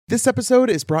This episode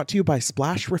is brought to you by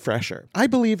Splash Refresher. I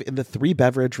believe in the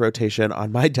 3-beverage rotation on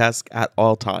my desk at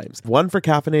all times. One for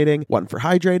caffeinating, one for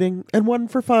hydrating, and one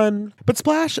for fun. But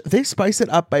Splash, they spice it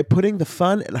up by putting the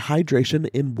fun and hydration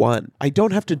in one. I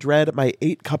don't have to dread my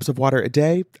 8 cups of water a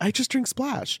day. I just drink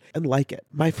Splash and like it.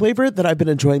 My flavor that I've been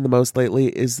enjoying the most lately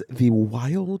is the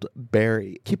Wild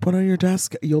Berry. Keep one on your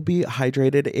desk. You'll be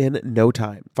hydrated in no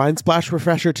time. Find Splash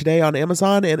Refresher today on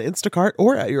Amazon and Instacart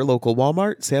or at your local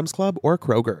Walmart, Sam's Club, or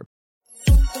Kroger.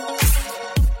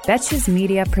 Betches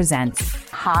Media presents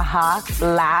Ha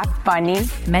laugh, funny.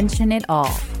 Mention It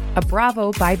All, a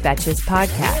Bravo by Betches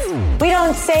podcast. We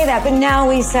don't say that, but now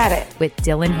we said it. With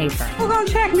Dylan Hafer. We're gonna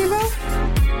check me, bro.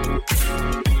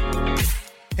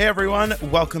 Hey everyone,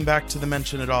 welcome back to the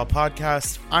Mention It All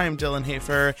podcast. I am Dylan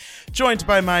Hafer, joined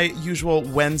by my usual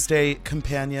Wednesday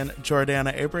companion,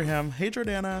 Jordana Abraham. Hey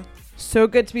Jordana. So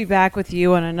good to be back with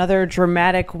you on another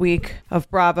dramatic week of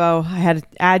Bravo. I had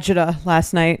agita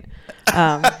last night,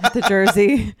 the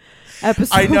Jersey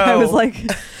episode. I know. I was like,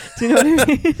 do you know what I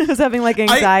mean? I was having like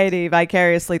anxiety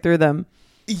vicariously through them.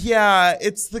 Yeah,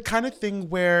 it's the kind of thing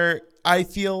where I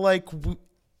feel like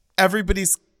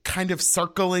everybody's kind of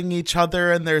circling each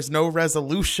other and there's no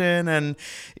resolution. And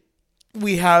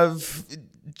we have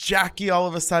Jackie all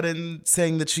of a sudden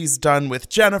saying that she's done with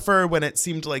Jennifer when it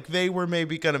seemed like they were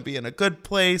maybe going to be in a good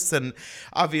place. And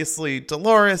obviously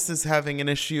Dolores is having an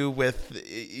issue with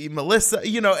Melissa.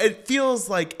 You know, it feels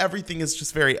like everything is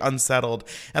just very unsettled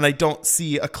and I don't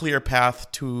see a clear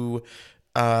path to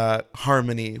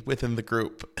harmony within the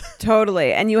group.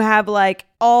 Totally. And you have like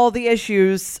all the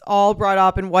issues all brought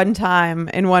up in one time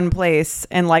in one place.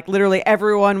 And like literally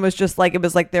everyone was just like, it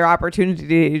was like their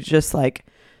opportunity to just like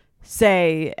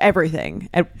say everything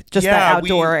at just that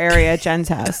outdoor area at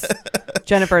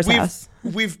Jennifer's house.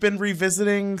 We've been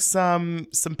revisiting some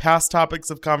past topics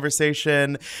of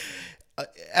conversation.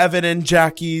 Evan and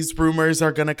Jackie's rumors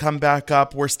are going to come back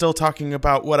up. We're still talking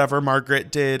about whatever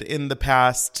Margaret did in the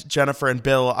past. Jennifer and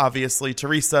Bill, obviously,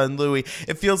 Teresa and Louis.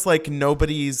 It feels like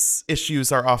nobody's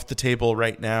issues are off the table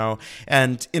right now.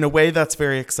 And in a way, that's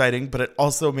very exciting, but it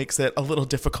also makes it a little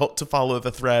difficult to follow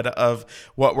the thread of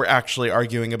what we're actually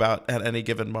arguing about at any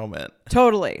given moment.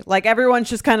 Totally. Like everyone's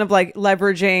just kind of like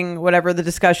leveraging whatever the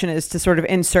discussion is to sort of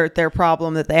insert their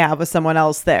problem that they have with someone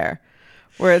else there.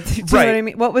 Where, do you know what I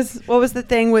mean? What was the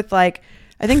thing with like,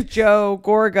 I think Joe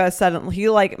Gorga suddenly, he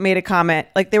like made a comment,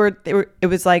 like they were, it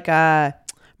was like,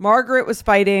 Margaret was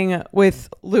fighting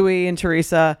with Louis and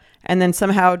Teresa. And then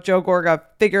somehow Joe Gorga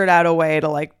figured out a way to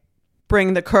like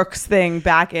bring the Crooks thing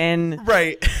back in.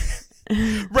 Right.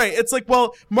 Right. It's like,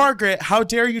 well, Margaret, how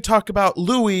dare you talk about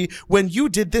Louis when you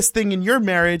did this thing in your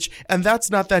marriage and that's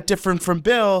not that different from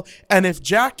Bill. And if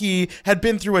Jackie had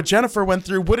been through what Jennifer went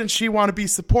through, wouldn't she want to be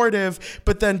supportive?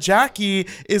 But then Jackie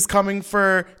is coming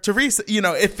for Teresa. You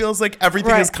know, it feels like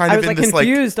everything is kind of in this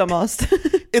confused almost.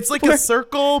 It's like a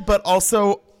circle, but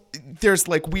also there's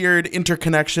like weird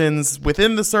interconnections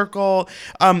within the circle.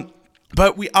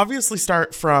 But we obviously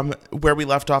start from where we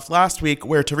left off last week,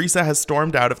 where Teresa has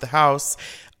stormed out of the house.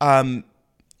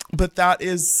 But that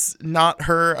is not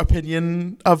her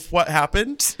opinion of what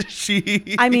happened.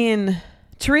 I mean,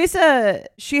 Teresa,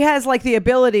 she has like the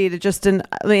ability to just, I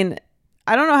don't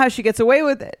know how she gets away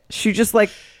with it. She just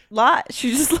like lies.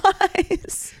 She just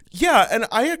lies. Yeah. And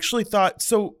I actually thought,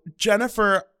 so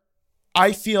Jennifer,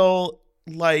 I feel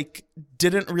like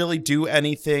didn't really do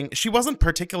anything. She wasn't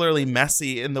particularly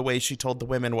messy in the way she told the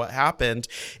women what happened.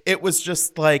 It was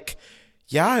just like,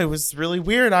 yeah, it was really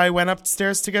weird. I went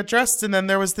upstairs to get dressed and then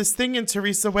there was this thing and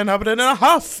Teresa went up in a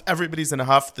huff. Everybody's in a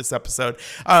huff this episode.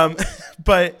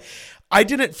 But I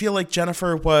didn't feel like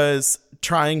Jennifer was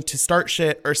trying to start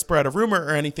shit or spread a rumor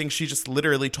or anything. She just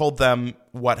literally told them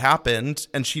what happened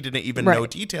and she didn't even know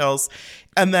details.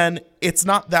 And then it's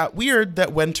not that weird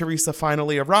that when Teresa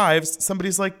finally arrives,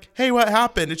 somebody's like, hey, what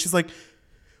happened? And she's like,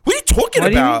 what are you talking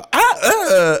about?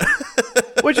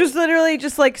 Which is literally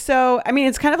just like, so, I mean,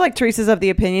 it's kind of like Teresa's of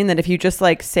the opinion that if you just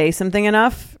like say something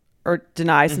enough or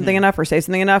deny something enough or say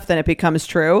something enough, then it becomes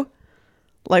true.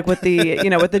 Like with the, you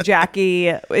know, with the Jackie,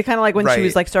 it kind of like when she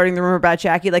was like starting the rumor about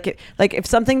Jackie, like if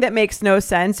something that makes no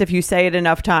sense, if you say it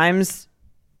enough times,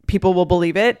 people will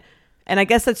believe it. And I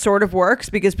guess that sort of works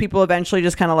because people eventually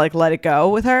just kind of like let it go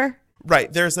with her.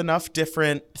 Right. There's enough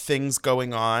different things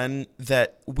going on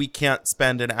that we can't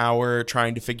spend an hour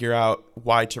trying to figure out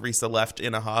why Teresa left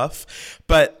in a huff.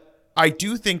 But I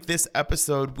do think this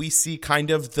episode, we see kind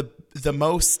of the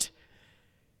most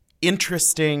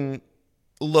interesting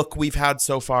look we've had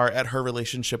so far at her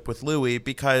relationship with Louis,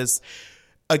 because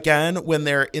again, when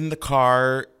they're in the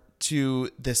car, to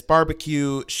this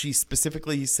barbecue. She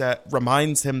specifically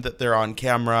reminds him that they're on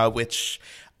camera, which,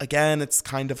 again, it's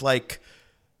kind of like,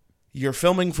 you're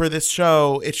filming for this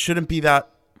show. It shouldn't be that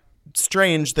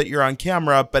strange that you're on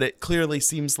camera, but it clearly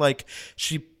seems like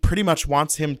she pretty much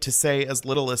wants him to say as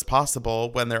little as possible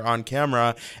when they're on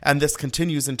camera. And this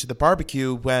continues into the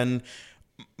barbecue when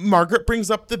Margaret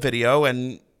brings up the video,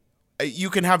 and you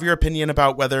can have your opinion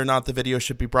about whether or not the video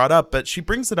should be brought up, but she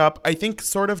brings it up, I think,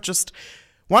 sort of just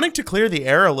wanting to clear the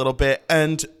air a little bit.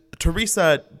 And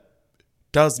Teresa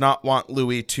does not want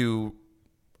Louis to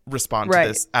respond to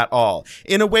this at all,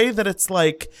 in a way that it's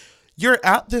like, you're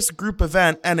at this group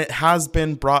event and it has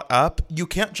been brought up. You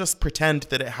can't just pretend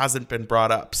that it hasn't been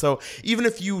brought up. So even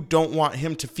if you don't want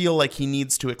him to feel like he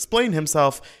needs to explain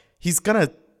himself, he's gonna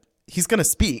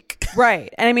speak.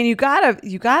 Right. And I mean, you got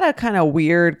a kind of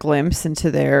weird glimpse into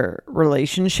their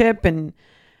relationship. And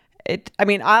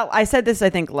I said this, I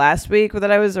think last week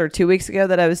or 2 weeks ago,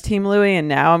 that I was Team Louis. And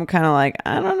now I'm kind of like,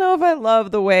 I don't know if I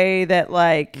love the way that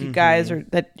like you guys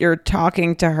that you're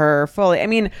talking to her fully. I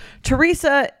mean,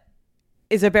 Teresa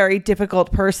is a very difficult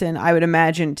person, I would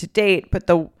imagine, to date. But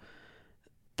the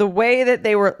way that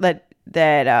they were, that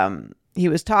he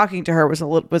was talking to her was a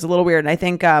little weird. And I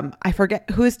think, I forget,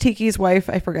 who is Tiki's wife?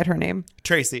 I forget her name.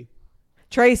 Tracy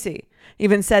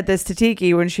even said this to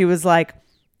Tiki when she was like,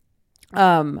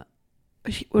 what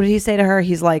did he say to her?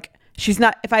 He's like,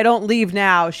 if I don't leave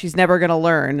now, she's never going to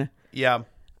learn. Yeah.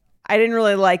 I didn't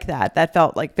really like that. That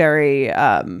felt like very...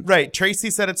 right. Tracy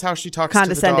said it's how she talks to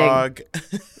the dog.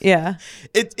 Yeah.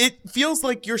 It feels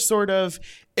like you're sort of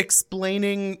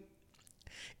explaining...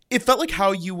 It felt like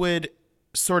how you would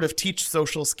sort of teach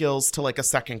social skills to like a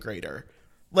second grader.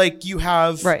 Like you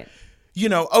have... Right. You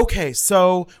know, okay,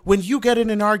 so when you get in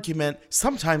an argument,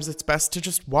 sometimes it's best to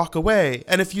just walk away.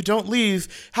 And if you don't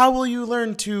leave, how will you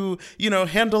learn to,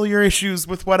 handle your issues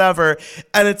with whatever?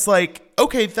 And it's like,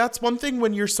 okay, that's one thing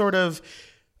when you're sort of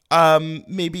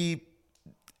maybe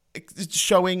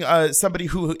showing somebody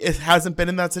who hasn't been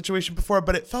in that situation before,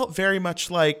 but it felt very much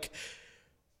like,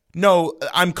 no,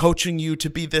 I'm coaching you to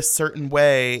be this certain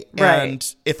way. Right.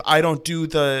 And if I don't do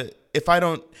the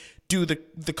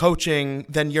coaching,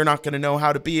 then you're not going to know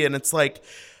how to be. And it's like,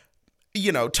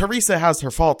 Teresa has her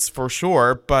faults for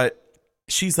sure, but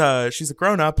she's a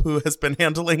grown-up who has been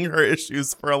handling her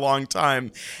issues for a long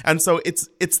time. And so it's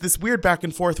this weird back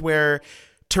and forth where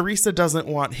Teresa doesn't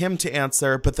want him to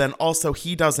answer, but then also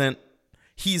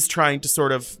he's trying to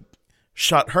sort of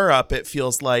shut her up, it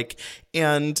feels like.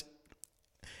 And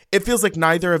it feels like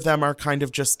neither of them are kind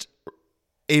of just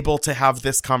able to have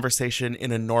this conversation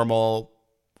in a normal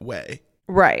way.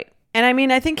 Right. And I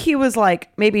mean, I think he was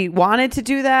like, maybe wanted to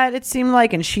do that, it seemed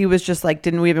like, and she was just like,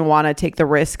 didn't even want to take the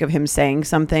risk of him saying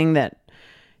something that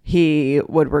he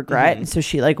would regret. And so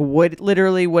she like wouldn't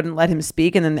let him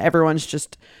speak, and then everyone's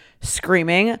just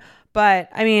screaming. But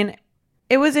I mean,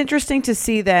 it was interesting to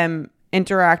see them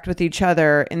interact with each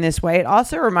other in this way. It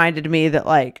also reminded me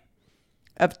that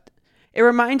it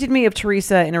reminded me of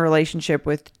Teresa in a relationship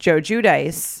with Joe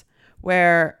Giudice,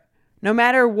 where no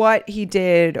matter what he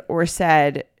did or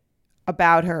said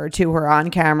about her to her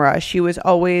on camera, she was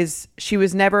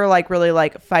never like really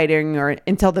like fighting or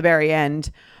until the very end,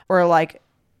 or like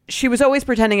she was always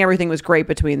pretending everything was great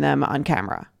between them on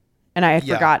camera. And I had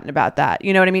forgotten about that.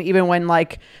 You know what I mean? Even when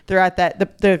like they're at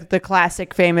the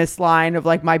classic famous line of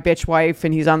like, my bitch wife,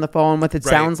 and he's on the phone with it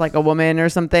sounds like a woman or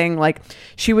something, like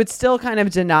she would still kind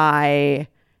of deny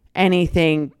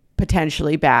anything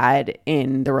potentially bad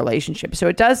in the relationship. So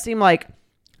it does seem like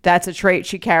that's a trait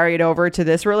she carried over to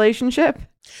this relationship.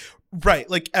 Right.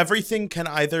 Like everything can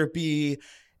either be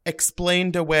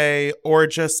explained away or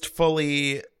just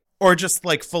fully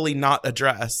not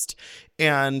addressed.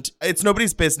 And it's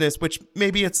nobody's business, which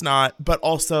maybe it's not, but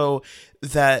also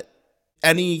that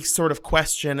any sort of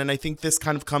question, and I think this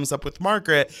kind of comes up with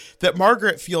Margaret, that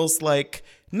Margaret feels like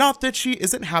not that she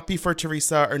isn't happy for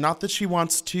Teresa or not that she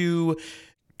wants to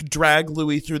drag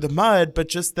Louis through the mud, but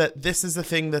just that this is a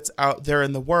thing that's out there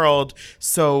in the world.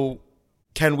 So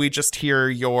can we just hear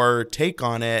your take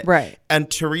on it? Right.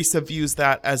 And Teresa views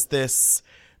that as this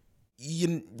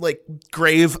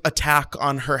grave attack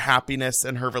on her happiness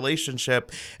and her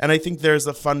relationship. And I think there's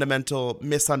a fundamental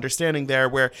misunderstanding there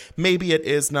where maybe it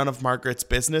is none of Margaret's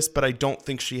business, but I don't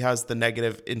think she has the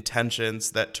negative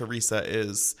intentions that Teresa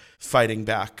is fighting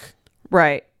back.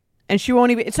 Right. And she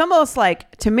won't even, it's almost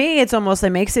like, to me, it's almost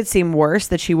like makes it seem worse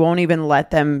that she won't even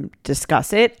let them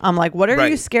discuss it. I'm like, what are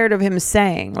you scared of him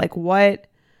saying? Why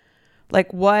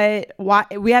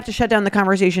we have to shut down the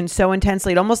conversation so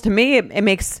intensely. It almost, to me, it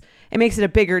makes it a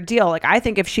bigger deal. Like, I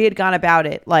think if she had gone about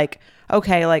it, like,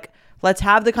 okay, like, let's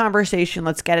have the conversation.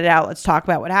 Let's get it out. Let's talk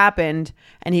about what happened.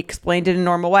 And he explained it in a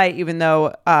normal way, even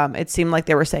though it seemed like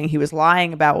they were saying he was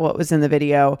lying about what was in the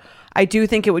video. I do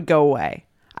think it would go away.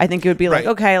 I think it would be like,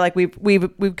 okay, like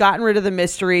we've gotten rid of the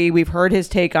mystery. We've heard his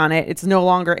take on it. It's no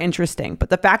longer interesting. But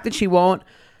the fact that she won't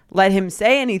let him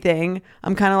say anything,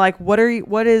 I'm kind of like,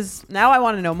 now I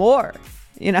want to know more,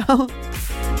 you know?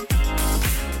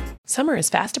 Summer is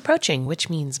fast approaching, which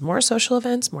means more social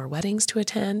events, more weddings to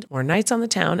attend, more nights on the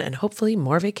town, and hopefully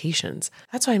more vacations.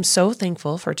 That's why I'm so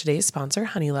thankful for today's sponsor,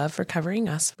 Honeylove, for covering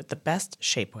us with the best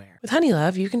shapewear. With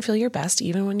Honeylove, you can feel your best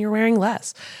even when you're wearing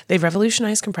less. They've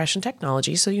revolutionized compression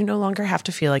technology, so you no longer have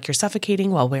to feel like you're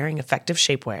suffocating while wearing effective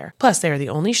shapewear. Plus, they are the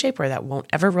only shapewear that won't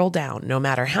ever roll down, no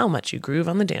matter how much you groove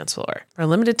on the dance floor. For a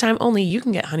limited time only, you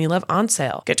can get Honeylove on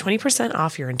sale. Get 20%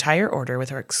 off your entire order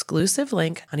with our exclusive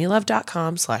link,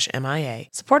 honeylove.com/MIA.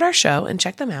 Support our show and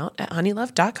check them out at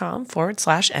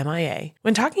honeylove.com/MIA.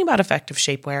 When talking about effective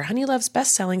shapewear, Honeylove's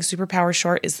best-selling Superpower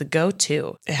Short is the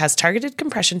go-to. It has targeted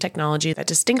compression technology that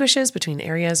distinguishes between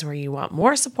areas where you want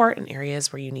more support and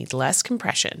areas where you need less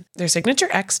compression. Their Signature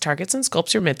X targets and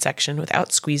sculpts your midsection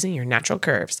without squeezing your natural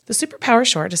curves. The Superpower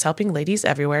Short is helping ladies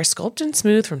everywhere sculpt and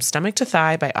smooth from stomach to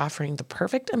thigh by offering the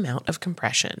perfect amount of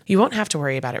compression. You won't have to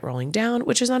worry about it rolling down,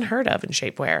 which is unheard of in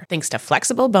shapewear, thanks to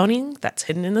flexible boning that's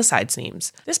hidden in the side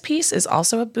seams. This piece is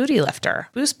also a booty lifter.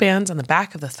 Boost bands on the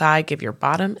back of the thigh give your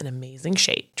bottom an amazing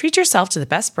shape. Treat yourself to the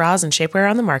best bras and shapewear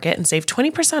on the market and save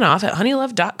 20% off at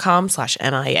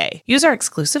honeylove.com/MIA. Use our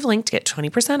exclusive link to get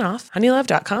 20% off,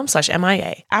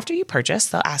 honeylove.com/MIA. After you purchase,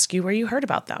 they'll ask you where you heard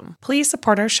about them. Please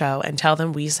support our show and tell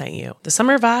them we sent you. The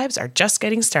summer vibes are just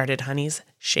getting started, honeys.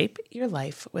 Shape your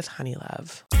life with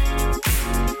Honeylove.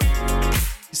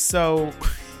 So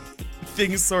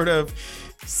things sort of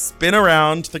spin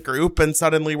around the group, and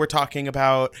suddenly we're talking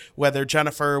about whether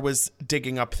Jennifer was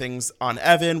digging up things on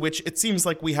Evan, which it seems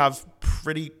like we have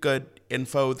pretty good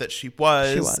info that she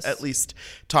was. At least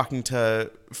talking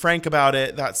to Frank about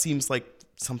it. That seems like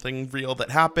something real that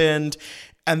happened.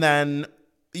 And then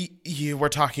you were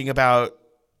talking about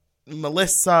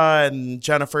Melissa and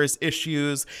Jennifer's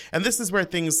issues, and this is where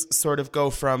things sort of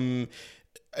go from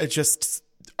just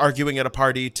arguing at a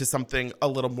party to something a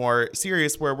little more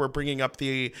serious, where we're bringing up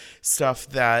the stuff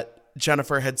that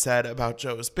Jennifer had said about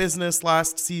Joe's business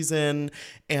last season.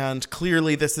 And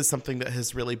clearly this is something that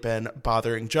has really been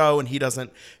bothering Joe, and he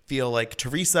doesn't feel like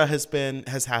Teresa has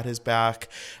had his back.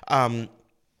 And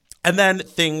then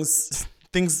things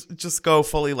just go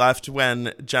fully left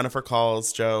when Jennifer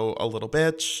calls Joe a little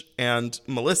bitch, and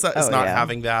Melissa is not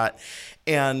having that.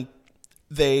 And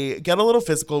they get a little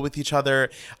physical with each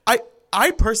other.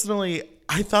 I personally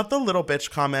thought the little bitch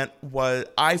comment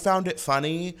I found it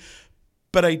funny,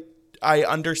 but I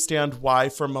understand why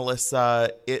for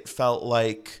Melissa it felt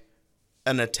like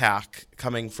an attack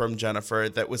coming from Jennifer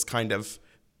that was kind of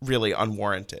really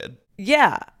unwarranted.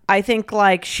 Yeah. I think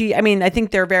I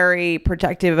think they're very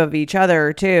protective of each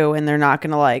other too, and they're not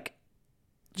going to like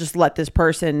just let this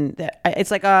person,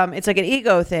 it's like an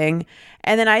ego thing.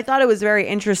 And then I thought it was very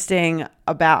interesting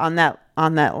about on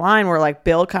that line where like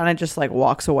Bill kind of just like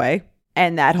walks away,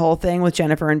 and that whole thing with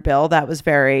Jennifer and Bill, that was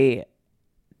very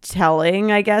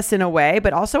telling, I guess, in a way.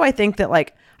 But also I think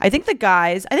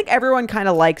everyone kind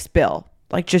of likes Bill.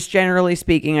 Like, just generally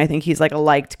speaking, I think he's like a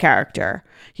liked character.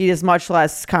 He has much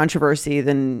less controversy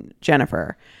than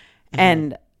Jennifer. Mm-hmm.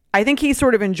 And I think he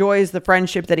sort of enjoys the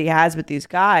friendship that he has with these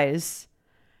guys.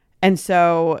 And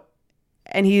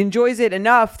he enjoys it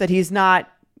enough that he's not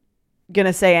going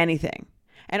to say anything.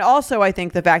 And also, I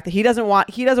think the fact that he doesn't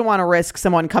want to risk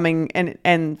someone coming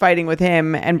and fighting with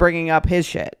him and bringing up his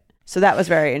shit. So that was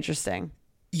very interesting.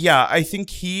 Yeah, I think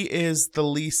he is the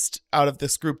least out of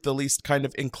this group, the least kind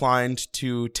of inclined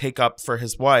to take up for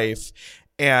his wife.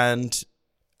 And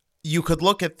you could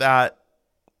look at that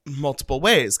multiple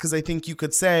ways, because I think you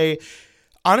could say,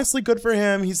 honestly, good for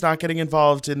him. He's not getting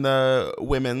involved in the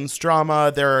women's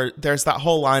drama. There's that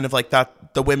whole line of like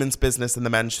that the women's business and the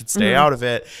men should stay out of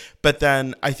it. But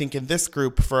then I think in this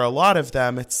group, for a lot of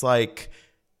them, it's like,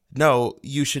 no,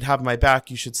 you should have my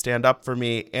back. You should stand up for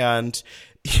me. And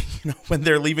when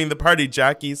they're leaving the party,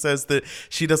 Jackie says that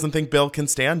she doesn't think Bill can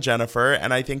stand Jennifer.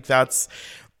 And I think that's,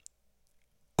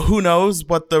 who knows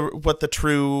what the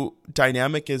true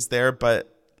dynamic is there,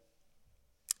 but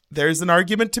there's an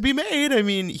argument to be made. I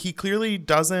mean, he clearly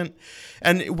doesn't.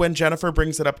 And when Jennifer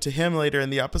brings it up to him later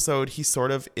in the episode, he sort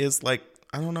of is like,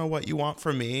 I don't know what you want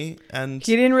from me. And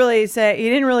he didn't really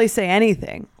say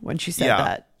anything when she said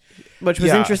that, which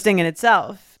was interesting in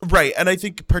itself. Right. And I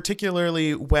think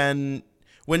particularly when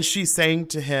she's saying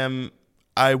to him,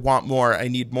 I want more, I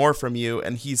need more from you,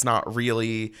 and he's not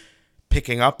really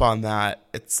picking up on that,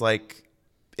 it's like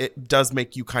it does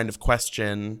make you kind of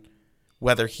question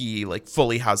whether he like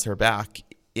fully has her back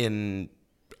in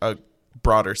a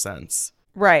broader sense.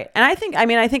 Right. And I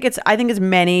think it's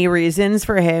many reasons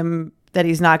for him that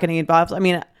he's not getting involved. I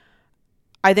mean,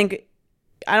 I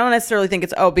don't necessarily think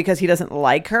it's because he doesn't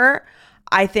like her.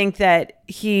 I think that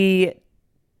he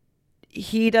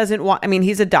doesn't want, I mean,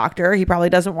 he's a doctor. He probably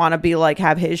doesn't want to be like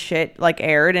have his shit like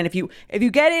aired. And if you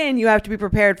get in, you have to be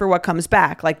prepared for what comes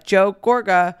back. Like Joe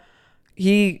Gorga,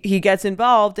 he gets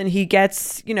involved and he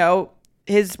gets, you know,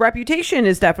 his reputation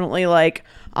is definitely like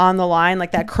on the line.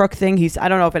 Like that crook thing, I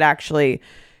don't know if it actually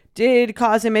did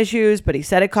cause him issues, but he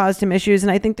said it caused him issues.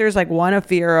 And I think there's like a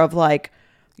fear of like,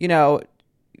 you know,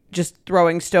 just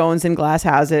throwing stones in glass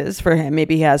houses for him.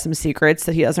 Maybe he has some secrets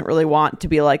that he doesn't really want to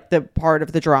be like the part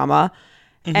of the drama.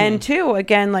 Mm-hmm. And two,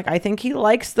 again, like I think he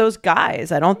likes those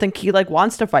guys. I don't think he like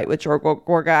wants to fight with Joe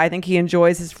Gorga. I think he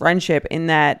enjoys his friendship in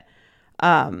that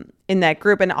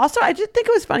group. And also I just think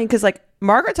it was funny because like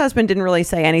Margaret's husband didn't really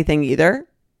say anything either.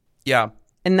 Yeah.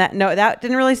 And that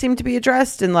didn't really seem to be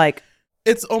addressed. And like,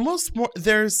 it's almost more,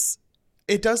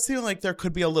 it does seem like there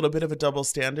could be a little bit of a double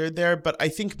standard there, but I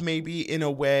think maybe in a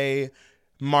way,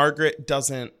 Margaret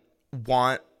doesn't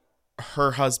want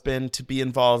her husband to be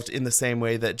involved in the same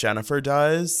way that Jennifer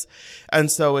does.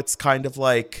 And so it's kind of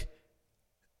like,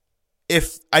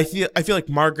 if I feel like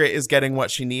Margaret is getting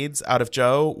what she needs out of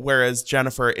Joe, whereas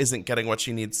Jennifer isn't getting what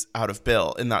she needs out of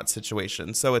Bill in that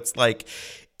situation. So it's like,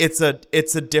 it's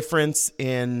a difference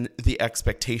in the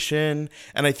expectation.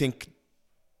 And I think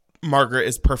Margaret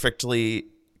is perfectly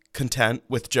content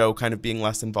with Joe kind of being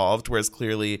less involved, whereas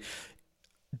clearly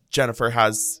Jennifer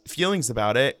has feelings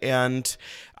about it. And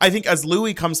I think as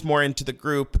Louis comes more into the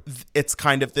group, it's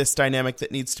kind of this dynamic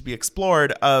that needs to be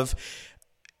explored of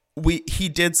he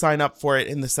did sign up for it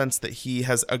in the sense that he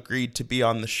has agreed to be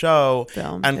on the show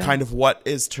kind of what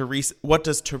does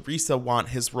Teresa want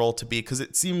his role to be? Because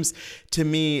it seems to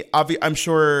me, I'm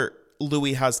sure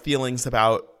Louis has feelings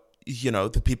about, you know,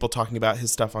 the people talking about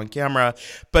his stuff on camera,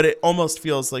 but it almost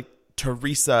feels like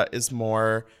Teresa is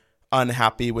more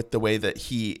unhappy with the way that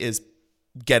he is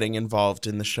getting involved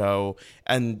in the show.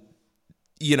 And,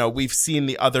 you know, we've seen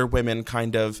the other women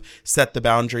kind of set the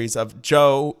boundaries of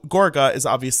Joe Gorga is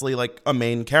obviously like a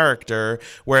main character,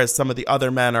 whereas some of the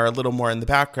other men are a little more in the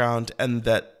background, and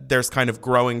that there's kind of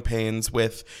growing pains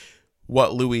with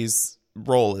what Louis'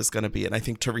 role is going to be. And I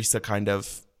think Teresa kind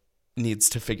of needs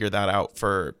to figure that out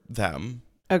for them.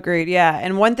 Agreed. Yeah.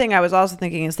 And one thing I was also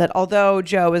thinking is that although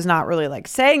Joe is not really like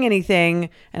saying anything,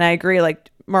 and I agree, like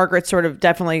Margaret sort of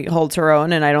definitely holds her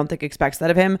own, and I don't think expects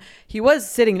that of him, he was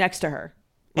sitting next to her.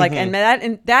 Like, and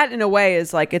that in a way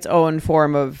is like its own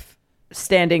form of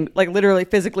standing, like literally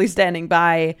physically standing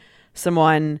by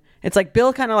someone. It's like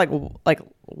Bill kind of like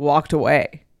walked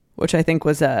away, which I think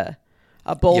was a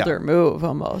bolder move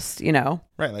almost, you know?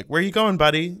 Right. Like, where are you going,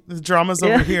 buddy? The drama's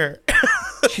over here.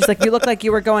 She's like, you look like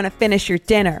you were going to finish your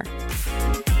dinner.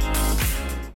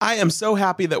 I am so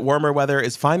happy that warmer weather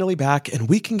is finally back and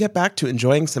we can get back to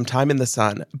enjoying some time in the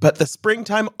sun. But the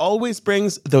springtime always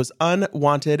brings those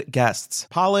unwanted guests,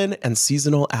 pollen and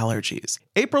seasonal allergies.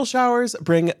 April showers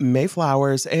bring May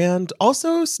flowers and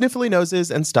also sniffly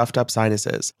noses and stuffed up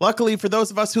sinuses. Luckily, for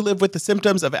those of us who live with the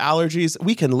symptoms of allergies,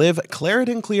 we can live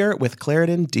Claritin Clear with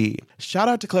Claritin D. Shout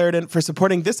out to Claritin for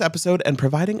supporting this episode and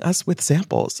providing us with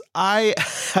samples. I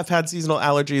have had seasonal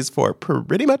allergies for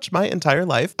pretty much my entire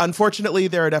life. Unfortunately,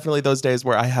 there are definitely those days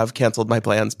where I have canceled my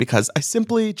plans because I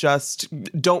simply just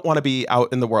don't want to be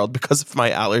out in the world because of my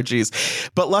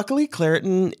allergies. But luckily,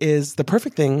 Claritin is the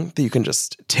perfect thing that you can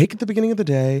just take at the beginning of the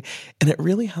day, and it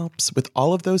really helps with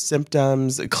all of those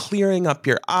symptoms, clearing up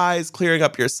your eyes, clearing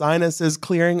up your sinuses,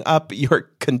 clearing up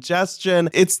your congestion.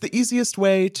 It's the easiest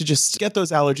way to just get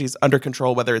those allergies under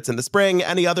control, whether it's in the spring,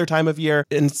 any other time of year,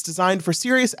 and it's designed for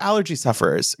serious allergy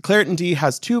sufferers. Claritin D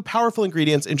has 2 powerful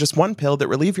ingredients in just one pill that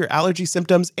relieve your allergy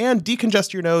symptoms and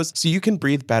decongest your nose so you can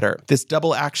breathe better. This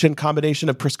double action combination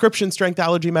of prescription strength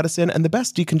allergy medicine and the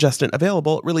best decongestant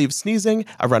available relieves sneezing,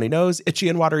 a runny nose, itchy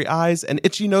and watery eyes, an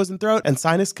itchy nose and throat, and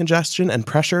sinus congestion and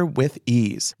pressure with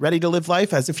ease. Ready to live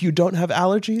life as if you don't have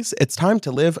allergies? It's time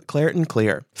to live Claritin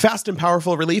Clear. Fast and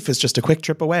powerful relief is just a quick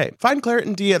trip away. Find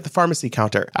Claritin D at the pharmacy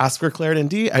counter. Ask for Claritin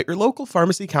D at your local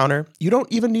pharmacy counter. You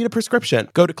don't even need a prescription.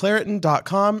 Go to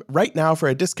Claritin.com right now for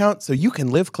a discount so you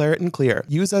can live Claritin Clear.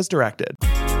 Use as directed.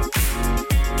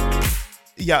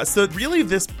 Yeah, so really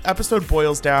this episode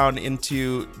boils down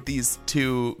into these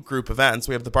 2 group events.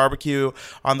 We have the barbecue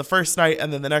on the first night,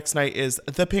 and then the next night is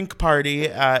the pink party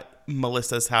at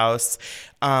Melissa's house.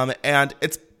 And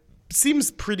it seems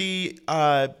pretty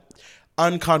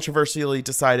uncontroversially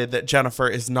decided that Jennifer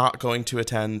is not going to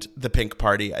attend the pink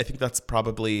party. I think that's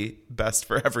probably best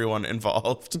for everyone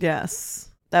involved. Yes.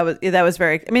 That was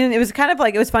very, I mean, it was kind of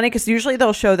like, it was funny because usually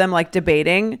they'll show them like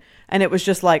debating and it was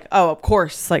just like, oh, of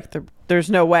course, like there's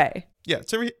no way. Yeah,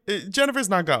 Jennifer's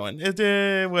not going.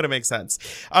 It wouldn't make sense.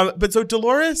 But so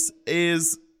Dolores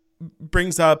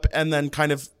brings up and then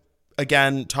kind of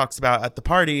again talks about at the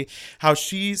party how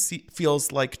she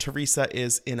feels like Teresa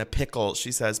is in a pickle,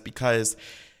 she says, because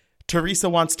Teresa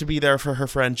wants to be there for her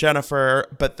friend Jennifer,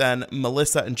 but then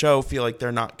Melissa and Joe feel like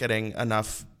they're not getting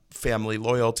enough family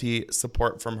loyalty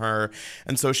support from her.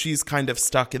 And so she's kind of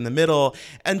stuck in the middle.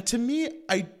 And to me,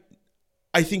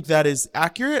 I think that is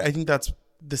accurate. I think that's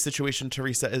the situation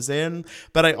Teresa is in.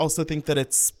 But I also think that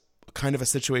it's kind of a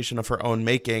situation of her own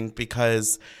making,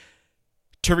 because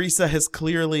Teresa has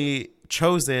clearly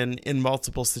chosen in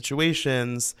multiple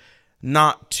situations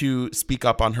not to speak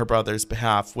up on her brother's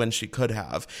behalf when she could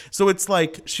have. So it's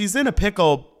like she's in a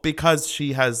pickle because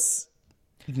she has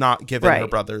not given her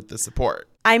brother the support.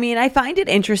 I mean, I find it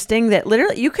interesting that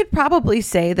literally you could probably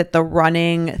say that the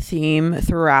running theme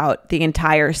throughout the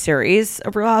entire series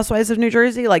of Real Housewives of New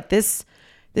Jersey, like this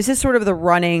is sort of the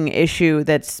running issue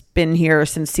that's been here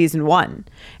since season 1.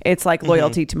 It's like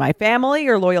loyalty to my family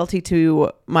or loyalty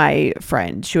to my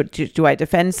friend. Do I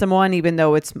defend someone even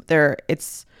though it's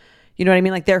you know what I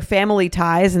mean? Like their family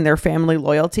ties and their family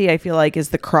loyalty, I feel like, is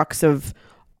the crux of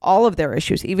all of their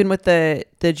issues. Even with the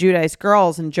Giudice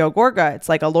girls and Joe Gorga, it's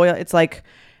like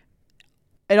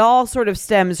it all sort of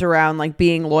stems around like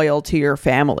being loyal to your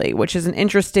family, which is an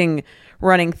interesting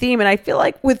running theme. And I feel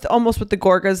like with the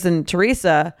Gorgas and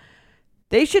Teresa,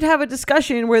 they should have a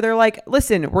discussion where they're like,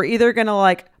 listen, we're either going to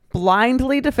like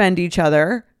blindly defend each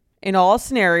other in all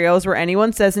scenarios where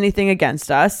anyone says anything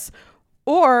against us,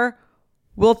 or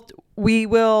we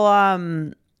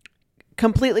will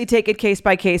completely take it case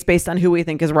by case based on who we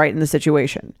think is right in the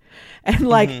situation. And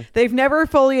like they've never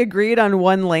fully agreed on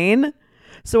one lane.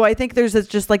 So I think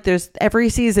there's every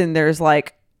season they're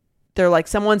like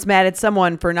someone's mad at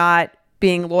someone for not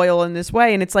being loyal in this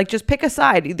way, and it's like, just pick a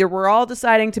side. Either we're all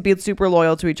deciding to be super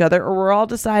loyal to each other, or we're all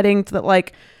deciding that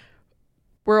like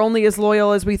we're only as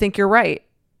loyal as we think you're right.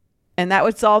 And that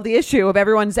would solve the issue of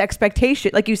everyone's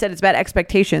expectation. Like you said, it's about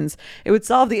expectations. It would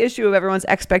solve the issue of everyone's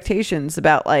expectations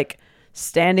about like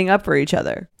standing up for each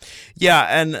other. Yeah,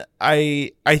 and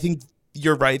I think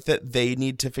you're right that they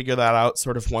need to figure that out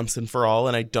sort of once and for all.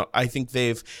 And I think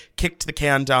they've kicked the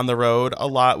can down the road a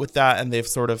lot with that, and they've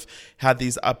sort of had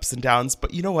these ups and downs.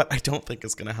 But you know what I don't think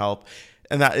is going to help?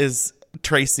 And that is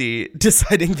Tracy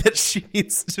deciding that she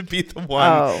needs to be the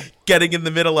one getting in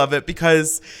the middle of it,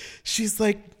 because she's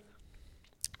like,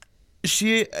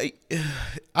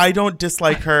 I don't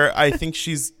dislike her. I think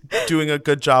she's doing a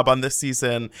good job on this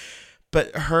season.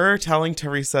 But her telling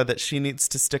Teresa that she needs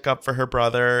to stick up for her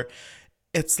brother,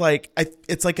 it's like at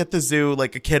the zoo,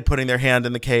 like a kid putting their hand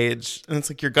in the cage, and it's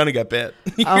like, you're gonna get bit.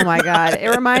 Oh my God. It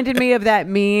reminded me of that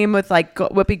meme with like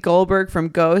Whoopi Goldberg from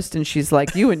Ghost, and she's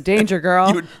like, you in danger,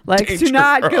 girl. Do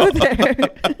not go there.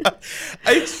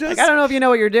 I don't know if you know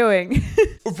what you're doing.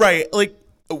 Right. Like,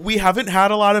 we haven't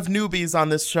had a lot of newbies on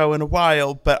this show in a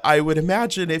while, but I would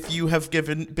imagine if you have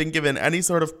been given any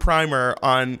sort of primer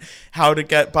on how to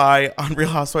get by on Real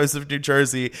Housewives of New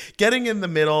Jersey, getting in the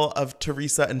middle of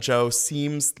Teresa and Joe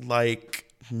seems like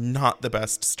not the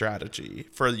best strategy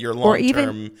for your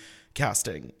long-term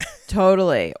casting.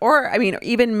 Totally. Or, I mean,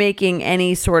 even making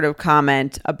any sort of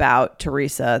comment about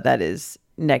Teresa that is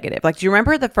negative. Like, do you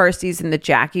remember the first season that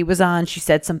Jackie was on? She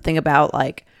said something about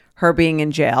like her being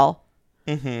in jail.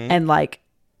 And like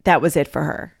that was it for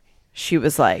her. She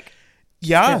was like,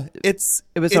 yeah, it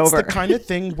was over. It's the kind of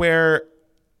thing where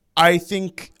I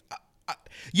think,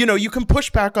 you know, you can push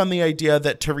back on the idea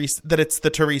that it's the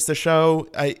Teresa show.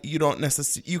 You don't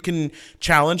necessarily, you can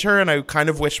challenge her, and I kind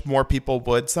of wish more people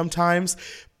would sometimes,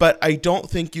 but I don't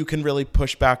think you can really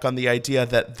push back on the idea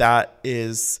that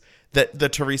the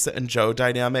Teresa and Joe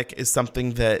dynamic is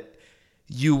something that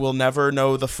you will never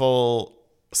know the full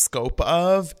scope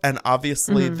of, and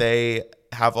obviously they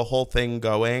have a whole thing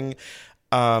going,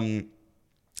 and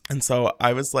so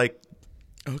I was like,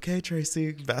 okay,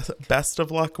 Tracy, best of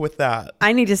luck with that.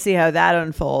 I need to see how that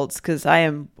unfolds, because I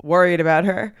am worried about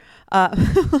her.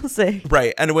 We'll see.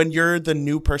 Right. And when you're the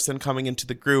new person coming into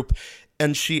the group,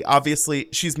 and she's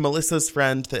Melissa's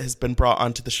friend that has been brought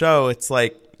onto the show, it's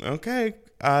like, okay,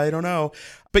 I don't know.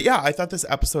 But yeah, I thought this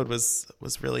episode was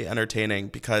really entertaining,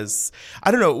 because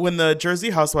I don't know, when the Jersey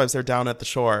Housewives are down at the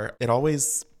shore, it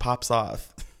always pops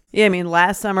off. Yeah, I mean,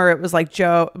 last summer it was like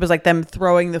them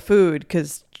throwing the food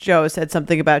because Joe said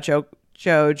something about Joe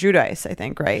Giudice, I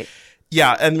think, right?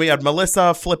 Yeah, and we had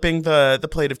Melissa flipping the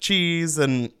plate of cheese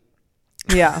and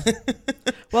Yeah.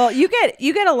 Well, you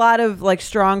get a lot of like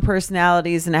strong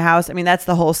personalities in a house. I mean, that's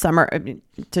the whole summer. I mean,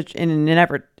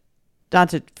 not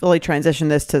to fully transition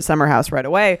this to Summer House right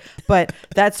away, but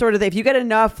that's sort of if you get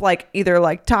enough like either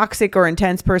like toxic or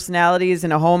intense personalities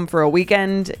in a home for a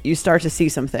weekend, you start to see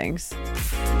some things.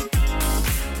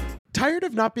 Tired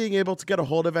of not being able to get a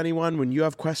hold of anyone when you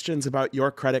have questions about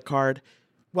your credit card?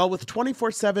 Well, with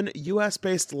 24/7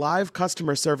 US-based live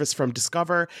customer service from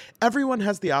Discover, everyone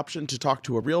has the option to talk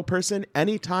to a real person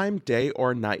anytime, day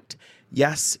or night.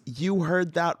 Yes, you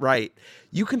heard that right.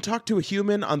 You can talk to a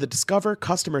human on the Discover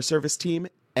customer service team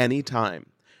anytime.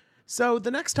 So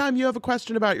the next time you have a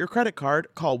question about your credit card,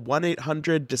 call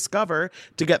 1-800-DISCOVER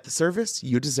to get the service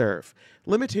you deserve.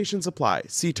 Limitations apply.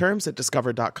 See terms at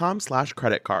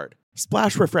discover.com/creditcard.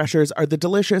 Splash Refreshers are the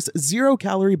delicious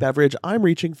zero-calorie beverage I'm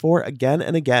reaching for again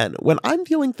and again when I'm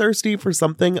feeling thirsty for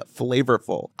something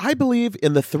flavorful. I believe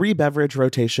in the 3-beverage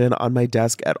rotation on my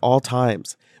desk at all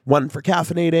times. One for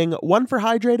caffeinating, one for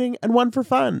hydrating, and one for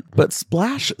fun. But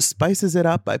Splash spices it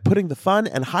up by putting the fun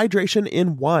and hydration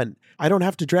in one. I don't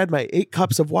have to dread my 8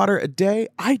 cups of water a day.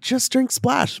 I just drink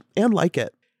Splash and like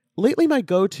it. Lately, my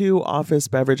go-to office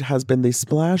beverage has been the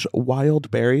Splash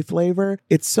Wild Berry flavor.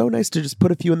 It's so nice to just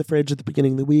put a few in the fridge at the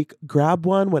beginning of the week, grab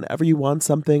one whenever you want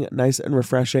something nice and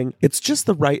refreshing. It's just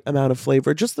the right amount of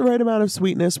flavor, just the right amount of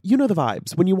sweetness. You know the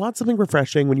vibes. When you want something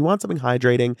refreshing, when you want something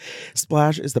hydrating,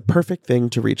 Splash is the perfect thing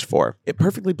to reach for. It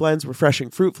perfectly blends refreshing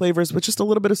fruit flavors with just a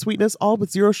little bit of sweetness, all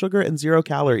with 0 sugar and 0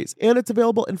 calories. And it's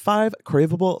available in 5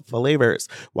 craveable flavors.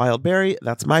 Wild Berry,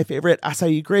 that's my favorite,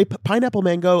 acai grape, pineapple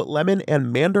mango, lemon,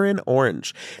 and mandarin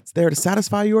orange. It's there to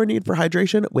satisfy your need for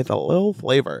hydration with a little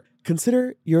flavor.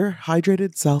 Consider your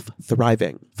hydrated self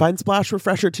thriving. Find Splash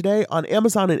Refresher today on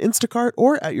Amazon and Instacart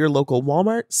or at your local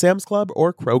Walmart, Sam's Club,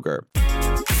 or Kroger.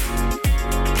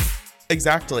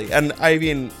 Exactly. And I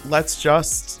mean, let's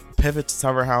just pivot to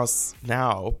Summer House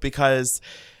now because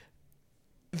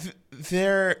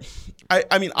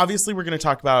I mean, obviously we're going to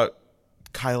talk about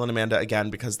Kyle and Amanda again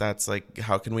because that's like,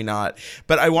 how can we not?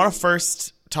 But I want to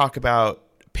first talk about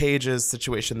Paige's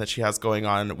situation that she has going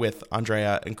on with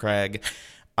Andrea and Craig.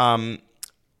 A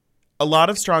lot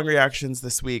of strong reactions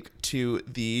this week to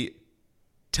the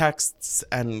texts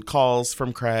and calls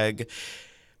from Craig,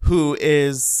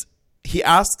 he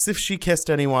asks if she kissed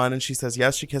anyone and she says,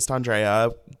 yes, she kissed Andrea.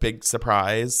 Big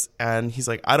surprise. And he's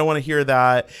like, I don't want to hear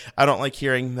that. I don't like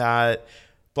hearing that.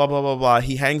 Blah, blah, blah, blah.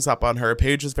 He hangs up on her.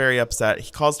 Paige is very upset.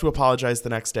 He calls to apologize the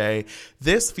next day.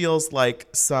 This feels like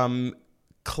some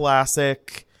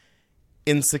classic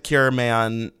insecure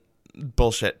man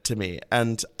bullshit to me,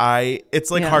 and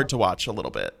it's like hard to watch a little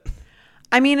bit.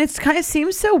 I mean, it's kind of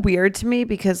seems so weird to me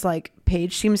because like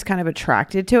Paige seems kind of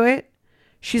attracted to it.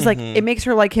 She's like, it makes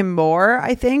her like him more,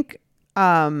 I think,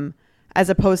 as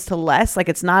opposed to less. Like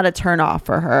it's not a turn off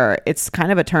for her, it's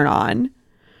kind of a turn on,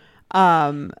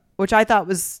 which I thought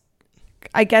was,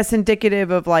 I guess, indicative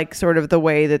of like sort of the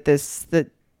way that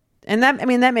and that, I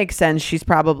mean, that makes sense. She's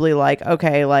probably like,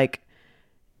 okay, like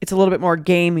it's a little bit more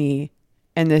gamey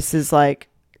and this is like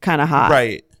kind of hot.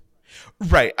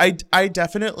 Right. I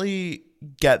definitely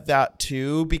get that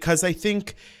too, because I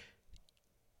think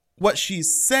what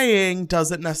she's saying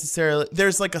doesn't necessarily,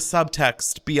 there's like a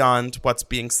subtext beyond what's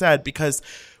being said, because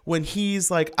when he's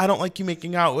like, I don't like you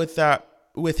making out with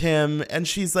him. And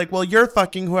she's like, well, you're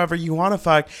fucking whoever you want to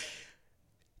fuck.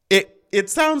 It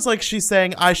sounds like she's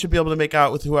saying I should be able to make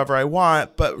out with whoever I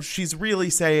want, but she's really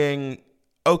saying,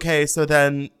 okay, so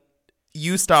then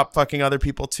you stop fucking other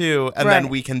people too, and then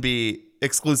we can be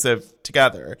exclusive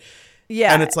together.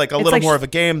 Yeah. And it's like a little more of a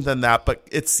game than that, but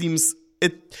it seems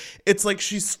it's like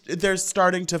they're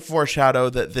starting to foreshadow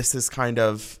that this is kind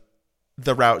of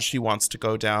the route she wants to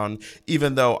go down,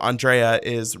 even though Andrea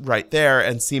is right there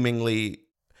and seemingly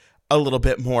a little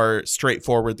bit more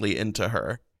straightforwardly into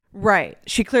her. Right.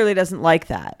 She clearly doesn't like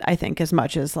that, I think, as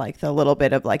much as like the little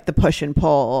bit of like the push and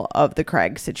pull of the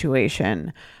Craig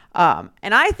situation. And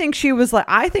I think she was like,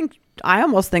 I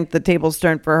almost think the tables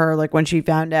turned for her. Like when she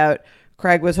found out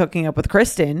Craig was hooking up with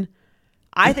Kristen,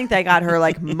 I think they got her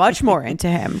like much more into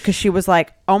him because she was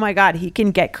like, oh my God, he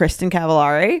can get Kristen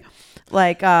Cavallari.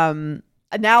 Like, now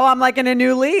I'm like in a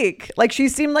new league. Like she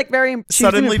seemed like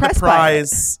suddenly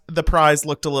the prize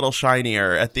looked a little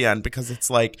shinier at the end, because it's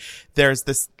like there's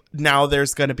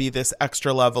going to be this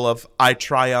extra level of I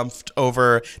triumphed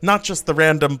over not just the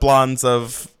random blondes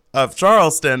of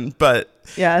Charleston, but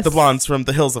the blondes from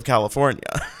the hills of California.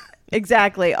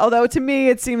 Exactly. Although to me,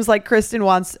 it seems like Kristen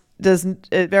wants doesn't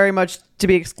very much to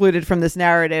be excluded from this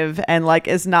narrative, and like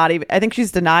is not even. I think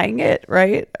she's denying it,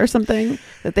 right, or something,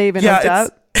 that they even hooked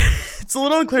up. It's a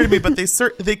little unclear to me, but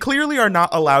they clearly are not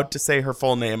allowed to say her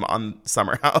full name on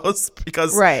Summer House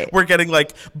because we're getting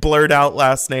like blurred out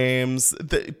last names.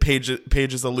 The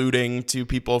Paige is alluding to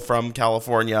people from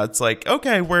California. It's like,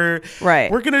 okay, we're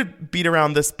gonna beat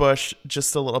around this bush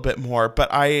just a little bit more. But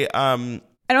I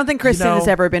don't think Kristen has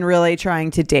ever been really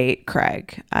trying to date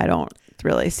Craig. I don't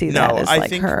really see that as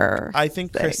her. I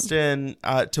think thing. Kristen,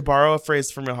 to borrow a phrase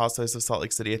from Real Housewives of Salt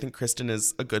Lake City, I think Kristen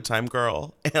is a good time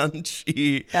girl, and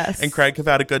she and Craig have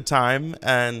had a good time,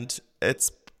 and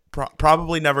it's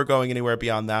probably never going anywhere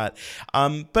beyond that.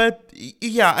 But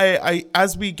yeah, I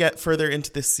as we get further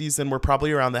into this season, we're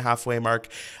probably around the halfway mark.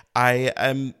 I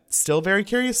am still very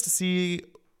curious to see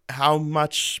how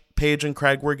much Paige and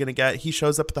Craig we're gonna get. He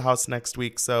shows up at the house next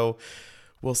week, so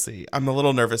we'll see. I'm a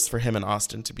little nervous for him and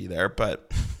Austin to be there,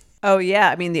 but... Oh,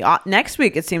 yeah. I mean, next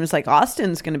week, it seems like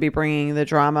Austin's going to be bringing the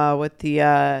drama with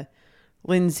the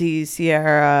Lindsay,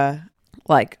 Sierra,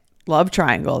 like, love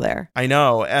triangle there. I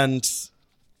know. And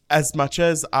as much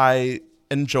as I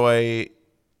enjoy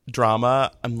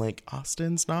drama, I'm like,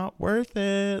 Austin's not worth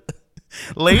it.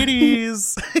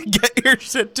 Ladies, get your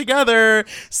shit together.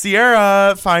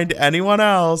 Sierra, find anyone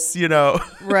else,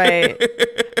 Right.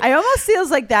 I almost feels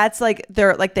like that's like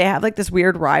they're like they have like this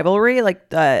weird rivalry, like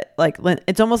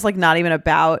it's almost like not even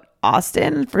about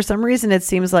Austin. For some reason it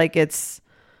seems like it's,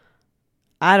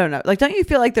 I don't know. Like, don't you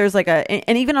feel like there's like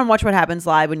and even on Watch What Happens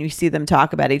Live, when you see them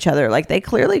talk about each other, like they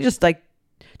clearly just like,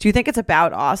 do you think it's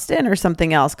about Austin or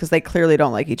something else? Because they clearly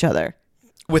don't like each other.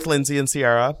 With Lindsay and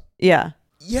Sierra? Yeah.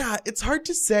 Yeah, it's hard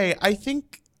to say. I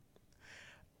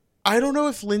don't know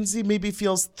if Lindsay maybe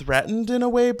feels threatened in a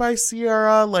way by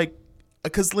Sierra, like,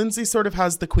 because Lindsay sort of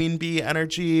has the queen bee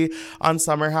energy on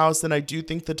Summer House, and I do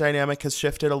think the dynamic has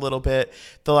shifted a little bit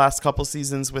the last couple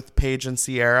seasons with Paige and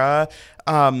Sierra.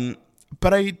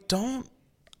 But I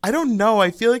don't know.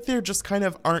 I feel like they just kind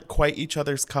of aren't quite each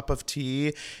other's cup of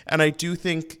tea, and I do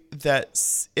think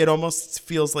that it almost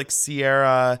feels like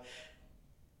Sierra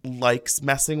likes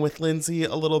messing with Lindsay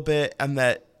a little bit, and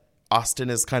that Austin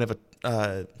is kind of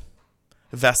a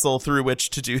vessel through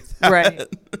which to do that. Right.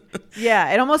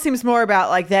 Yeah, it almost seems more about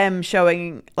like them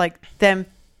showing, like them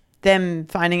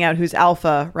finding out who's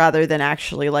alpha rather than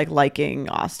actually like liking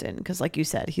Austin, because like you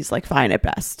said, he's like fine at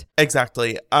best.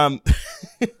 Exactly.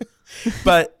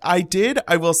 But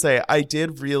I will say I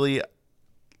did really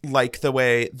like the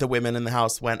way the women in the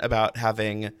house went about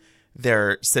having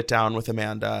their sit down with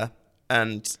Amanda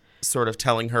and sort of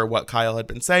telling her what Kyle had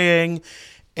been saying.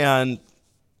 And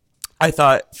I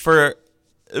thought for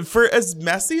as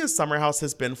messy as Summer House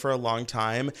has been for a long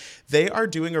time, they are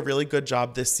doing a really good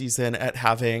job this season at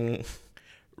having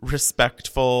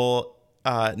respectful,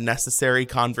 necessary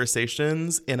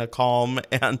conversations in a calm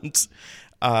and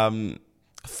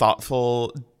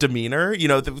thoughtful demeanor.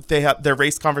 They had their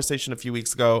race conversation a few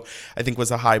weeks ago, I think,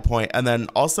 was a high point. And then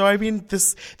also, I mean,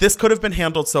 this could have been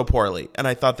handled so poorly, and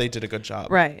I thought they did a good job.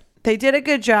 Right. They did a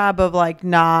good job of like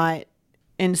not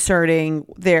inserting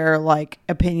their like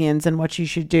opinions and what you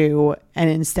should do, and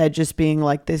instead just being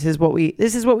like, this is what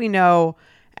we know,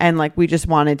 and like we just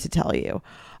wanted to tell you.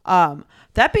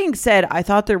 That being said, I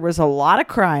thought there was a lot of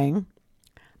crying.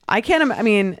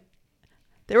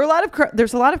 There's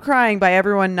a lot of crying by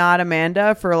everyone, not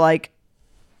Amanda, for like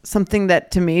something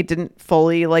that to me didn't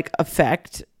fully like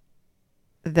affect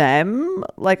them.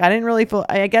 Like, I didn't really feel,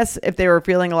 I guess if they were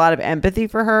feeling a lot of empathy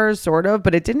for her, sort of,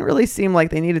 but it didn't really seem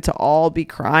like they needed to all be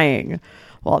crying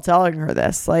while telling her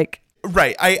this. Like,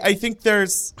 right. I think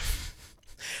there's,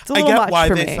 I get why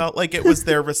they felt like it was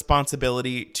their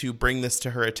responsibility to bring this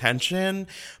to her attention,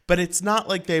 but it's not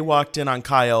like they walked in on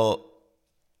Kyle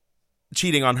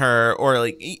cheating on her, or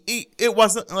like it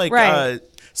wasn't like a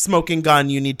smoking gun,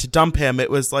 you need to dump him.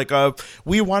 It was like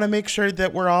we want to make sure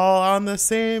that we're all on the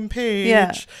same page.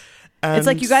 Yeah. And it's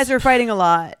like, you guys are fighting a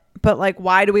lot, but like,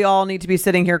 why do we all need to be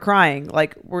sitting here crying?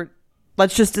 Like,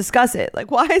 let's just discuss it. Like,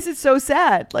 why is it so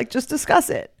sad? Like, just discuss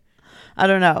it. I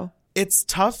don't know. It's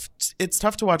tough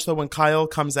to watch though when Kyle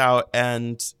comes out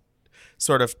and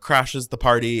sort of crashes the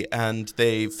party and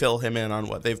they fill him in on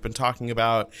what they've been talking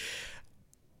about.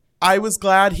 I was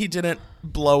glad he didn't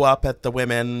blow up at the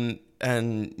women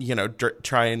and,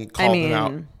 try and call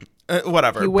them out.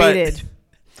 Whatever. He waited.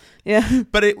 Yeah.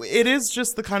 But it is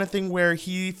just the kind of thing where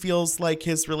he feels like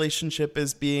his relationship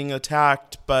is being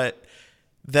attacked, but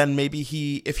then maybe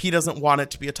if he doesn't want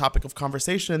it to be a topic of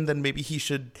conversation, then maybe he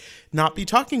should not be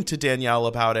talking to Danielle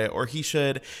about it, or he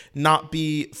should not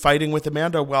be fighting with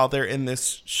Amanda while they're in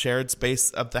this shared space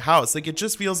of the house. Like, it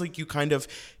just feels like you kind of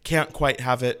can't quite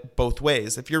have it both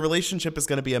ways. If your relationship is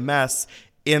going to be a mess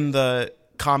in the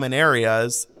common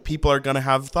areas, people are going to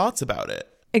have thoughts about it.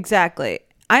 Exactly.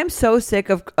 I'm so sick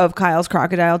of Kyle's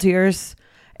crocodile tears.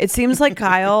 It seems like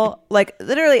Kyle, like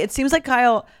literally, it seems like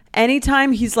Kyle,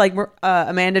 anytime he's like,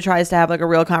 Amanda tries to have like a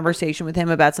real conversation with him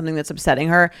about something that's upsetting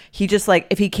her, he just like,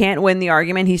 if he can't win the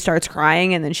argument, he starts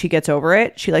crying, and then she gets over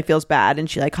it. She like feels bad, and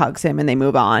she like hugs him, and they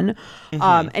move on.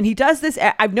 And he does this.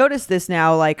 I've noticed this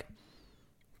now like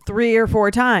 3 or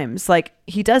 4 times. Like,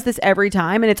 he does this every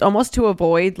time, and it's almost to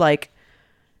avoid like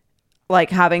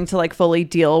having to like fully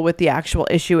deal with the actual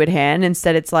issue at hand.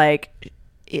 Instead, it's like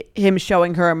him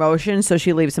showing her emotion, so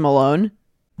she leaves him alone.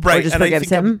 Right. Or just and forgives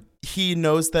him. He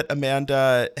knows that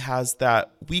Amanda has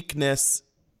that weakness,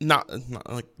 not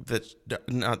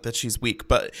that she's weak,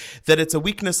 but that it's a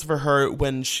weakness for her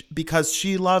because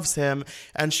she loves him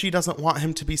and she doesn't want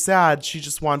him to be sad. She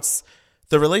just wants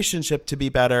the relationship to be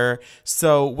better.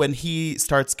 So when he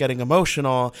starts getting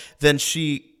emotional, then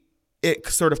it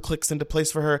sort of clicks into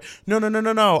place for her.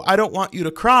 No. I don't want you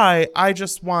to cry. I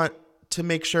just want to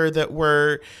make sure that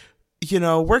we're,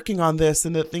 working on this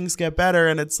and that things get better.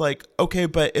 And it's like, okay,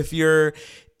 but if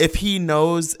he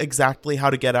knows exactly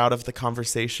how to get out of the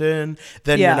conversation,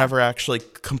 then you're never actually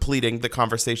completing the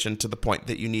conversation to the point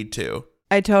that you need to.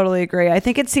 I totally agree. I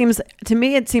think it seems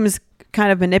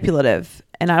kind of manipulative,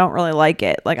 and I don't really like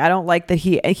it. Like, I don't like that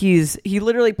he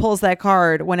literally pulls that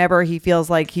card whenever he feels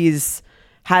like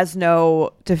has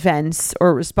no defense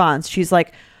or response. She's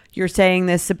like, you're saying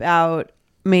this about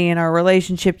me and our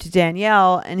relationship to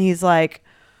Danielle, and he's like,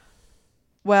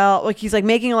 well, like, he's like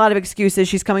making a lot of excuses.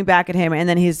 She's coming back at him, and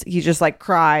then he just like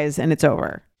cries, and it's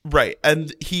over. Right.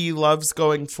 And he loves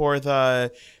going for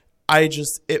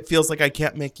it feels like I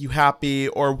can't make you happy,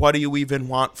 or what do you even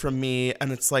want from me?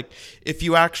 And it's like, if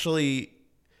you actually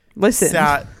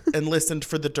sat and listened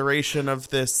for the duration of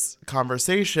this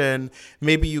conversation,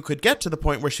 maybe you could get to the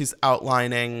point where she's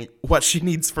outlining what she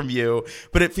needs from you.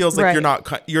 But it feels like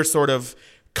you're sort of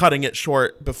cutting it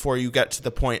short before you get to the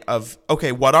point of,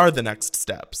 okay, what are the next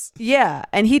steps? Yeah.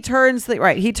 And he turns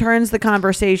the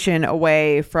conversation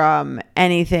away from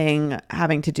anything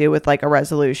having to do with like a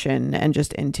resolution and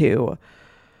just into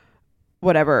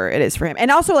whatever it is for him.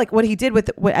 And also, like, what he did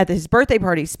at his birthday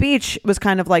party speech was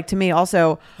kind of like, to me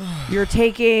also, you're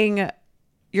taking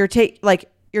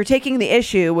the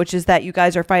issue, which is that you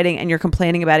guys are fighting and you're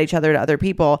complaining about each other to other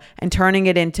people, and turning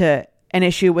it into an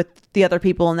issue with the other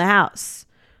people in the house.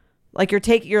 Like,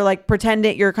 you're like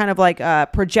pretending, you're kind of like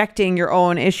projecting your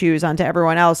own issues onto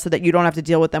everyone else so that you don't have to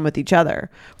deal with them with each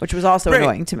other, which was also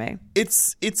annoying to me.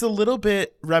 It's a little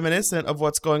bit reminiscent of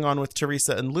what's going on with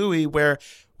Teresa and Louis, where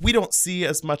we don't see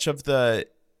as much of the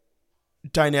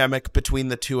dynamic between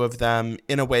the two of them,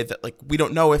 in a way that, like, we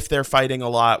don't know if they're fighting a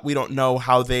lot. We don't know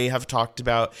how they have talked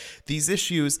about these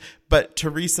issues, but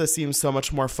Teresa seems so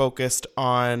much more focused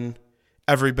on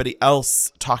everybody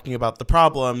else talking about the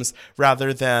problems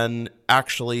rather than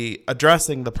actually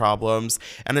addressing the problems.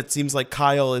 And it seems like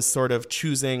Kyle is sort of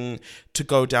choosing to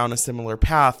go down a similar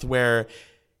path where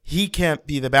he can't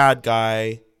be the bad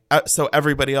guy, so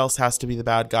everybody else has to be the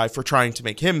bad guy for trying to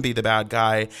make him be the bad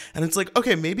guy. And it's like,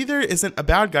 okay, maybe there isn't a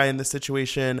bad guy in this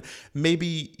situation.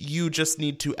 Maybe you just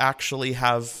need to actually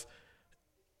have,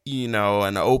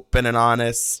 an open and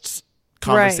honest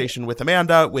conversation with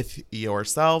Amanda, with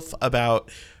yourself, about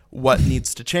what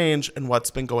needs to change and what's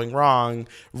been going wrong,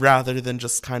 rather than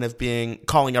just kind of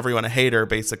calling everyone a hater,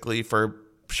 basically, for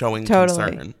showing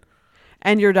concern.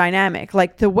 And your dynamic,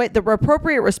 like the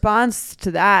appropriate response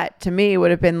to that, to me, would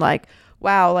have been like,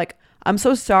 wow, like, I'm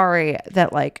so sorry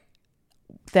that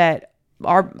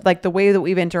our, like, the way that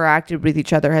we've interacted with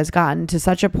each other has gotten to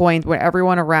such a point where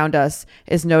everyone around us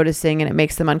is noticing, and it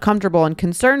makes them uncomfortable and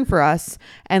concerned for us.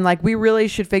 And like, we really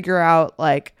should figure out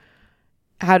like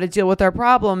how to deal with our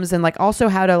problems, and like also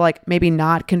how to like maybe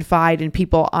not confide in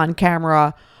people on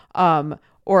camera,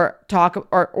 or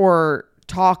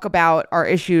talk about our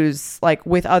issues like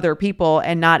with other people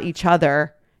and not each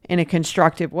other in a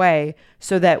constructive way,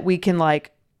 so that we can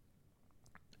like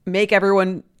make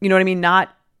everyone,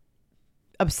 not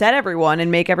upset everyone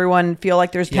and make everyone feel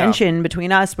like there's tension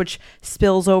between us, which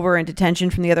spills over into tension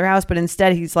from the other house. But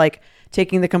instead he's like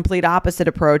taking the complete opposite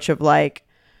approach of like,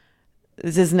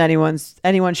 this isn't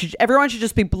everyone should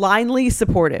just be blindly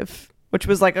supportive, which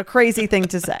was like a crazy thing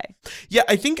to say. Yeah,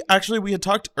 I think actually we had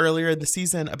talked earlier in the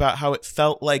season about how it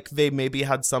felt like they maybe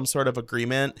had some sort of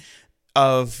agreement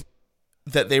of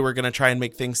that they were going to try and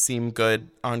make things seem good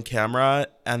on camera,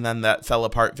 and then that fell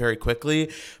apart very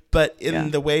quickly. But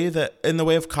in the way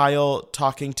of Kyle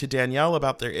talking to Danielle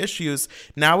about their issues,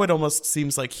 now it almost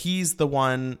seems like he's the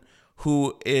one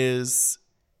who is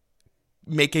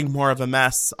making more of a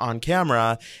mess on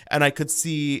camera. And I could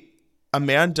see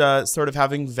Amanda sort of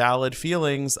having valid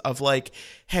feelings of like,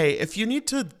 hey, if you need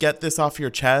to get this off your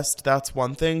chest, that's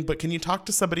one thing, but can you talk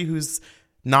to somebody who's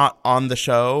not on the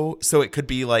show, so it could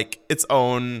be like its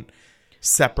own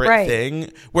separate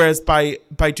thing. Whereas by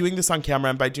doing this on camera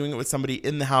and by doing it with somebody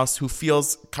in the house who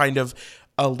feels kind of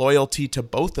a loyalty to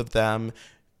both of them,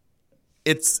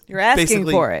 you're asking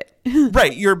for it.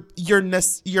 Right.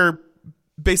 You're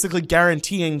basically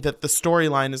guaranteeing that the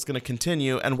storyline is going to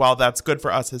continue. And while that's good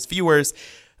for us as viewers,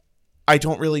 I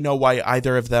don't really know why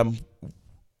either of them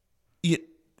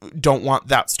don't want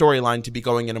that storyline to be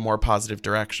going in a more positive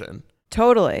direction.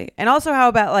 Totally. And also, how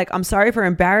about like, I'm sorry for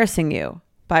embarrassing you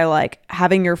by like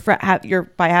having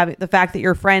having the fact that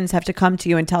your friends have to come to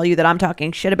you and tell you that I'm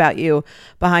talking shit about you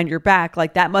behind your back.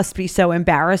 Like, that must be so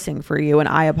embarrassing for you. And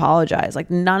I apologize.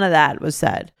 Like, none of that was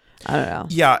said. I don't know.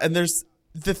 Yeah. And there's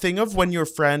the thing of when your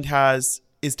friend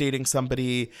is dating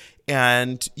somebody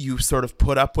and you sort of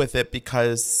put up with it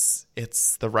because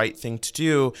it's the right thing to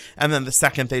do. And then the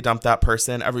second they dump that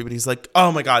person, everybody's like,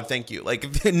 oh my God, thank you.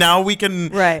 Like, now we can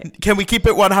we keep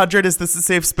it 100? Is this a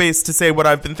safe space to say what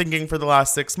I've been thinking for the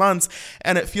last 6 months?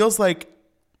 And it feels like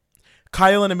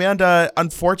Kyle and Amanda,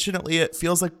 unfortunately, it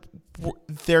feels like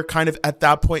they're kind of at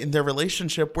that point in their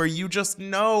relationship where you just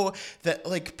know that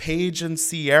like Paige and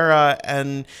Sierra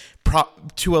and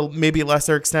to a maybe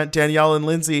lesser extent Danielle and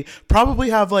Lindsay probably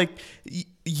have like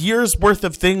years worth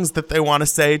of things that they want to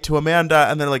say to Amanda,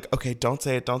 and they're like, okay, don't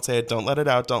say it, don't let it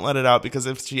out, because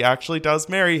if she actually does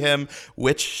marry him,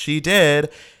 which she did,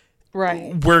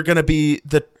 we're gonna be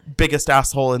the biggest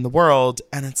asshole in the world.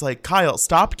 And it's like, Kyle,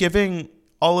 stop giving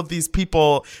all of these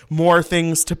people more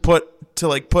things to put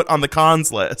on the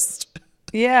cons list.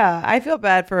 Yeah, I feel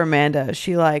bad for Amanda.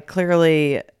 She like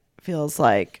clearly feels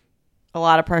like a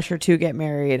lot of pressure to get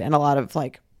married and a lot of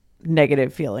like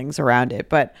negative feelings around it.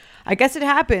 But I guess it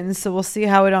happens, so we'll see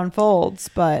how it unfolds.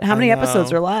 But how many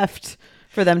episodes are left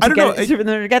for them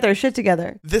to get their shit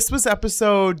together? This was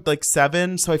episode like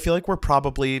 7, so I feel like we're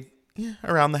probably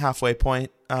around the halfway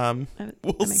point.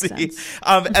 We'll see.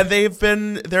 And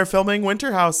they're filming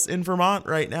Winter House in Vermont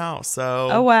right now. So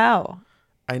oh wow.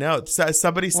 I know.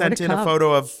 Somebody sent in a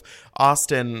photo of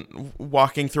Austin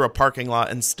walking through a parking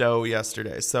lot in Stowe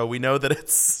yesterday. So we know that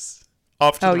it's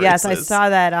off to the races. Yes, I saw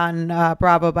that on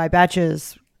Bravo by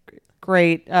Betches.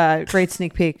 Great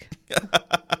sneak peek.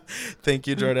 Thank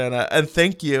you, Jordana. And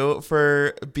thank you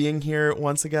for being here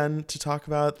once again to talk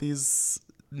about these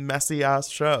messy ass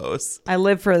shows. I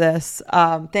live for this.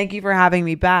 Thank you for having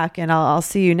me back, and I'll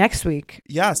see you next week.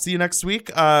 Yeah, see you next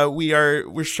week.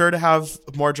 We're sure to have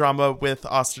more drama with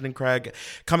Austin and Craig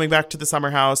coming back to the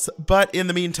summer house. But in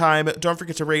the meantime, don't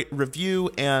forget to rate,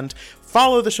 review, and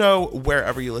follow the show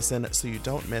wherever you listen so you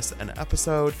don't miss an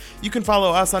episode. You can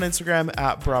follow us on Instagram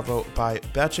at Bravo by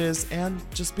Betches, and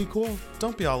just be cool.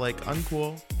 Don't be all like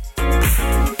uncool.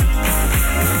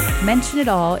 Mention It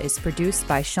All is produced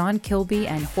by Sean Kilby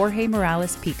and Jorge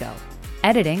Morales Pico.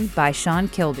 Editing by Sean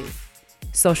Kilby.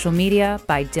 Social media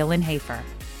by Dylan Hafer.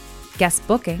 Guest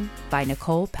booking by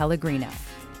Nicole Pellegrino.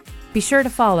 Be sure to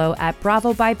follow at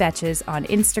Bravo by Betches on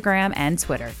Instagram and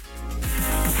Twitter.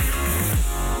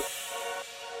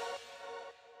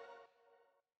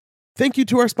 Thank you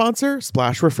to our sponsor,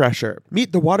 Splash Refresher.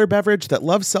 Meet the water beverage that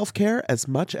loves self-care as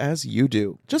much as you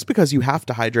do. Just because you have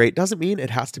to hydrate doesn't mean it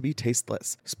has to be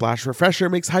tasteless. Splash Refresher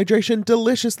makes hydration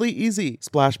deliciously easy.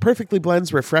 Splash perfectly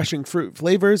blends refreshing fruit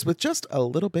flavors with just a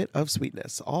little bit of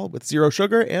sweetness, all with 0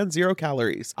 sugar and 0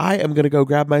 calories. I am going to go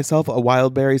grab myself a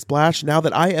wild berry splash now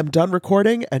that I am done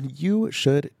recording, and you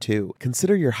should too.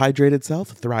 Consider your hydrated self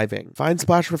thriving. Find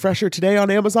Splash Refresher today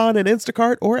on Amazon and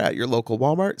Instacart or at your local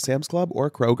Walmart, Sam's Club, or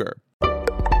Kroger.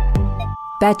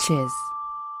 Betches.